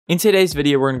In today's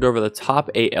video, we're going to go over the top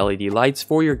 8 LED lights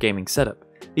for your gaming setup.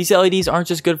 These LEDs aren't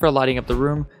just good for lighting up the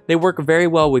room, they work very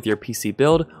well with your PC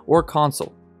build or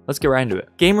console. Let's get right into it.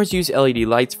 Gamers use LED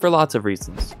lights for lots of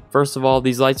reasons. First of all,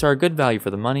 these lights are a good value for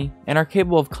the money and are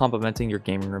capable of complementing your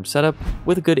gaming room setup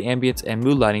with good ambience and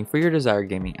mood lighting for your desired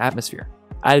gaming atmosphere.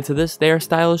 Added to this, they are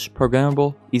stylish,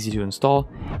 programmable, easy to install,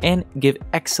 and give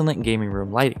excellent gaming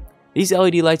room lighting. These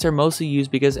LED lights are mostly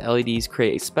used because LEDs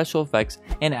create special effects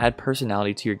and add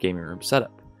personality to your gaming room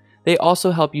setup. They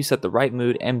also help you set the right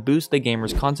mood and boost the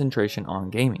gamer's concentration on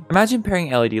gaming. Imagine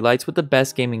pairing LED lights with the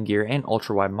best gaming gear and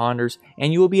ultra-wide monitors,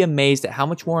 and you will be amazed at how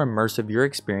much more immersive your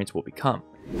experience will become.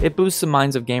 It boosts the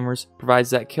minds of gamers,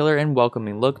 provides that killer and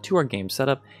welcoming look to our game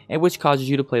setup, and which causes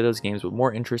you to play those games with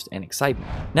more interest and excitement.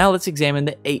 Now let's examine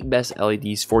the 8 best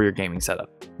LEDs for your gaming setup.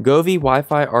 Govee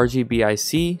Wi-Fi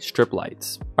RGBIC Strip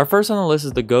Lights. Our first on the list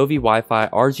is the Govee Wi-Fi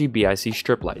RGBIC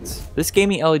Strip Lights. This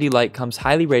gaming LED light comes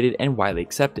highly rated and widely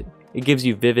accepted. It gives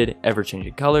you vivid,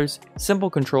 ever-changing colors, simple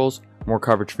controls, more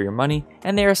coverage for your money,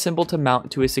 and they are simple to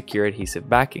mount to a secure adhesive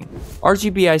backing.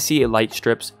 RGBIC light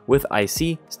strips, with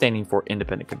IC standing for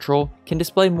independent control, can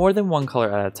display more than one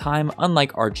color at a time,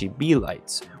 unlike RGB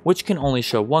lights, which can only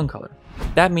show one color.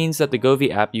 That means that the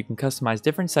Govee app, you can customize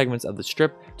different segments of the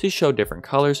strip to show different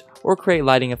colors or create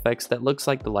lighting effects that looks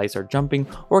like the lights are jumping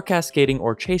or cascading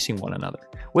or chasing one another,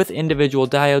 with individual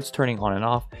diodes turning on and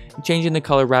off, changing the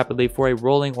color rapidly for a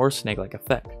rolling or snake-like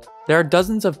effect. There are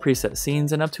dozens of preset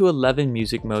scenes and up to 11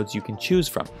 music modes you can choose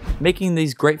from, making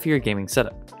these great for your gaming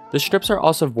setup. The strips are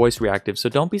also voice reactive, so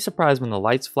don't be surprised when the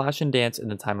lights flash and dance in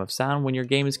the time of sound when your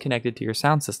game is connected to your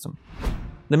sound system.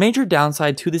 The major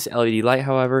downside to this LED light,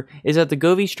 however, is that the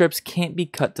Govee strips can't be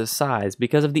cut to size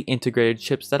because of the integrated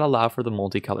chips that allow for the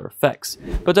multicolor effects.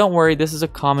 But don't worry, this is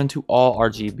common to all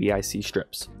RGBIC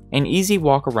strips. An easy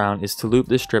walk around is to loop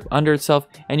the strip under itself,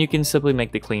 and you can simply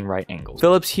make the clean right angles.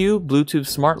 Philips Hue Bluetooth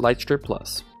Smart Light Strip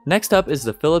Plus. Next up is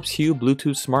the Philips Hue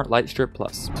Bluetooth Smart Light Strip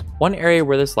Plus. One area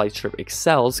where this light strip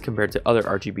excels compared to other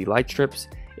RGB light strips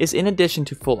is in addition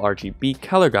to full RGB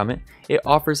color gamut, it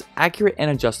offers accurate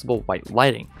and adjustable white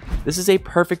lighting. This is a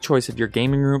perfect choice if your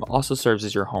gaming room also serves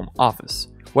as your home office,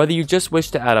 whether you just wish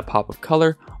to add a pop of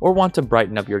color or want to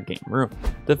brighten up your game room.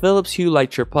 The Philips Hue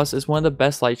Light Strip Plus is one of the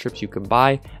best light strips you can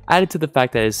buy, added to the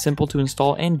fact that it is simple to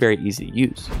install and very easy to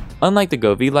use. Unlike the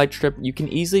Govee light strip, you can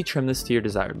easily trim this to your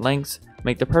desired lengths,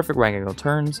 make the perfect right angle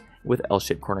turns with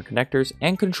L-shaped corner connectors,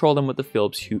 and control them with the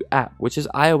Philips Hue app, which is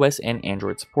iOS and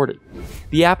Android supported.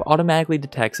 The app automatically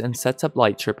detects and sets up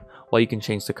light strip while you can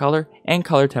change the color and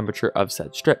color temperature of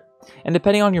said strip. And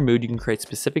depending on your mood, you can create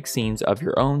specific scenes of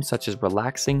your own, such as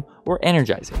relaxing or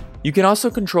energizing. You can also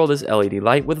control this LED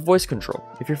light with voice control.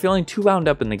 If you're feeling too wound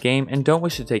up in the game and don't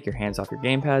wish to take your hands off your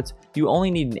gamepads, you only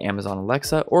need an Amazon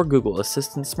Alexa or Google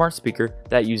Assistant smart speaker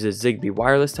that uses Zigbee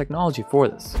wireless technology for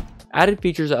this. Added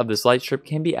features of this light strip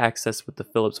can be accessed with the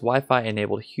Philips Wi-Fi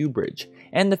enabled Hue Bridge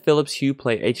and the Philips Hue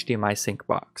Play HDMI sync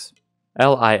box.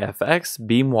 LIFX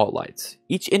beam wall lights.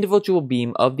 Each individual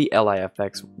beam of the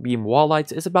LIFX beam wall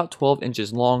lights is about 12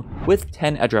 inches long with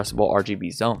 10 addressable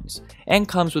RGB zones, and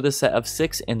comes with a set of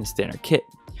 6 in the standard kit.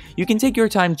 You can take your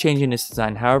time changing its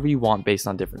design however you want based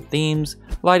on different themes,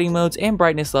 lighting modes, and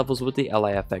brightness levels with the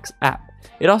LIFX app.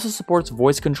 It also supports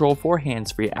voice control for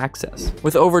hands-free access.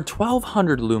 With over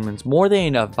 1200 lumens, more than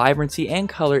enough vibrancy and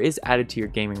color is added to your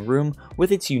gaming room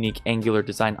with its unique angular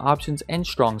design options and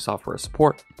strong software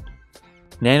support.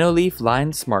 Nanoleaf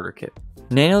Line Smarter Kit.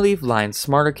 Nanoleaf Line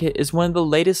Smarter Kit is one of the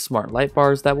latest smart light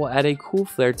bars that will add a cool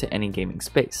flair to any gaming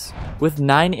space. With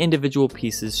 9 individual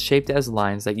pieces shaped as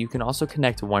lines that you can also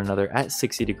connect to one another at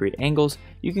 60-degree angles,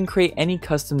 you can create any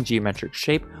custom geometric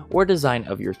shape or design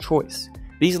of your choice.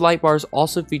 These light bars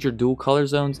also feature dual color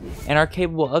zones and are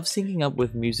capable of syncing up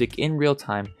with music in real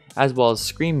time, as well as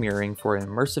screen mirroring for an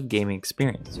immersive gaming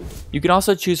experience. You can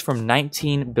also choose from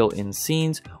 19 built-in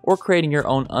scenes or creating your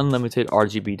own unlimited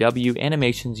RGBW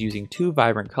animations using 2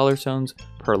 vibrant color zones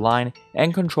per line,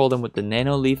 and control them with the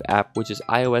Nanoleaf app, which is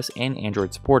iOS and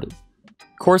Android supported.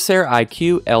 Corsair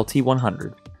iCUE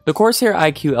LT100. The Corsair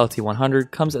iCUE LT100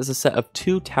 comes as a set of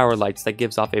 2 tower lights that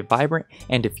gives off a vibrant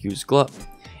and diffused glow.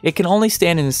 It can only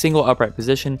stand in a single upright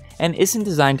position and isn't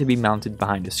designed to be mounted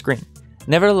behind a screen.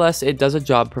 Nevertheless, it does a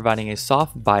job providing a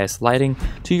soft bias lighting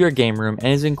to your game room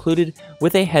and is included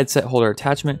with a headset holder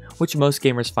attachment, which most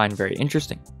gamers find very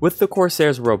interesting. With the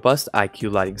Corsair's robust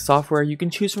iCUE lighting software, you can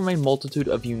choose from a multitude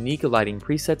of unique lighting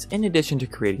presets in addition to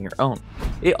creating your own.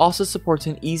 It also supports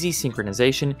an easy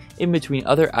synchronization in between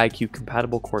other iCUE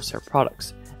compatible Corsair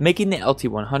products, making the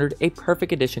LT100 a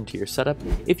perfect addition to your setup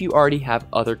if you already have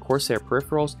other Corsair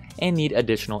peripherals and need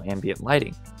additional ambient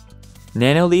lighting.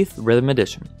 Nanoleaf Rhythm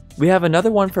Edition. We have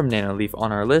another one from Nanoleaf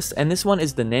on our list, and this one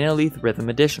is the Nanoleaf Rhythm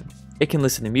Edition. It can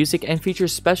listen to music and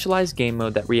features specialized game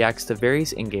mode that reacts to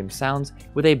various in-game sounds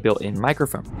with a built-in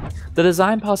microphone. The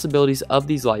design possibilities of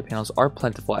these light panels are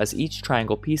plentiful, as each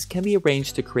triangle piece can be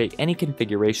arranged to create any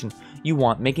configuration you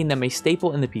want, making them a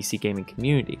staple in the PC gaming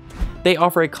community. They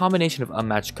offer a combination of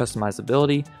unmatched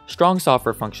customizability, strong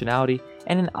software functionality,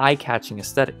 and an eye-catching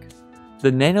aesthetic.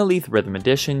 The Nanoleaf Rhythm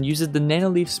Edition uses the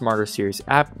Nanoleaf Smarter Series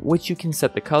app, which you can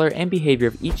set the color and behavior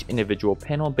of each individual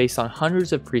panel based on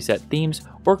hundreds of preset themes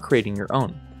or creating your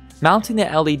own. Mounting the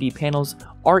LED panels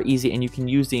are easy, and you can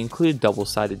use the included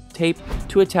double-sided tape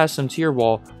to attach them to your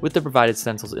wall with the provided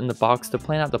stencils in the box to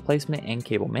plan out the placement and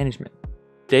cable management.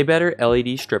 Daybetter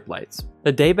LED Strip Lights.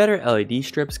 The Daybetter LED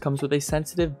strips comes with a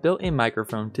sensitive built-in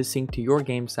microphone to sync to your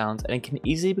game sounds, and it can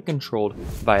easily be controlled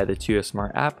via the Tuya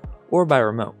Smart app or by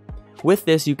remote. With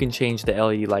this, you can change the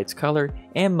LED light's color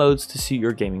and modes to suit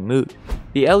your gaming mood.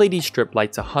 The LED strip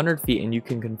lights 100 feet, and you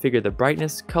can configure the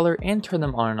brightness, color, and turn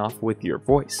them on and off with your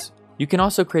voice. You can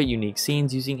also create unique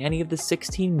scenes using any of the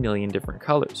 16 million different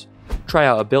colors. Try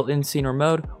out a built-in scene or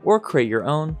mode, or create your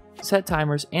own, set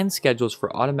timers and schedules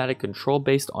for automatic control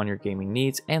based on your gaming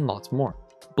needs, and lots more.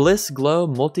 Bliss Glow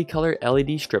Multicolor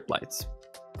LED Strip Lights.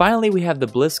 Finally, we have the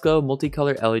Bliss Glow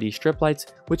Multicolor LED Strip Lights,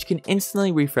 which can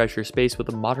instantly refresh your space with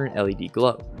a modern LED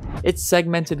glow. Its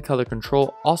segmented color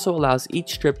control also allows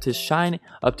each strip to shine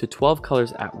up to 12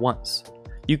 colors at once.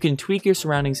 You can tweak your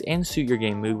surroundings and suit your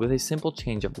game mood with a simple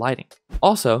change of lighting.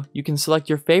 Also, you can select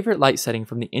your favorite light setting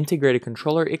from the integrated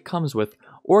controller it comes with,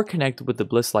 or connect with the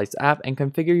Bliss Lights app and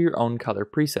configure your own color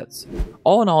presets.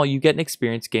 All in all, you get an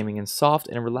experience gaming in soft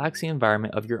and relaxing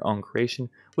environment of your own creation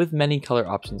with many color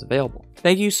options available.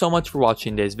 Thank you so much for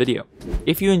watching today's video.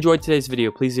 If you enjoyed today's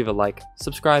video, please leave a like,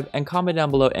 subscribe, and comment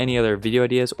down below any other video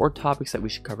ideas or topics that we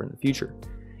should cover in the future.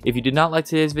 If you did not like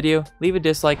today's video, leave a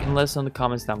dislike and let us know in the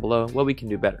comments down below what we can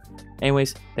do better.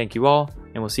 Anyways, thank you all,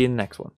 and we'll see you in the next one.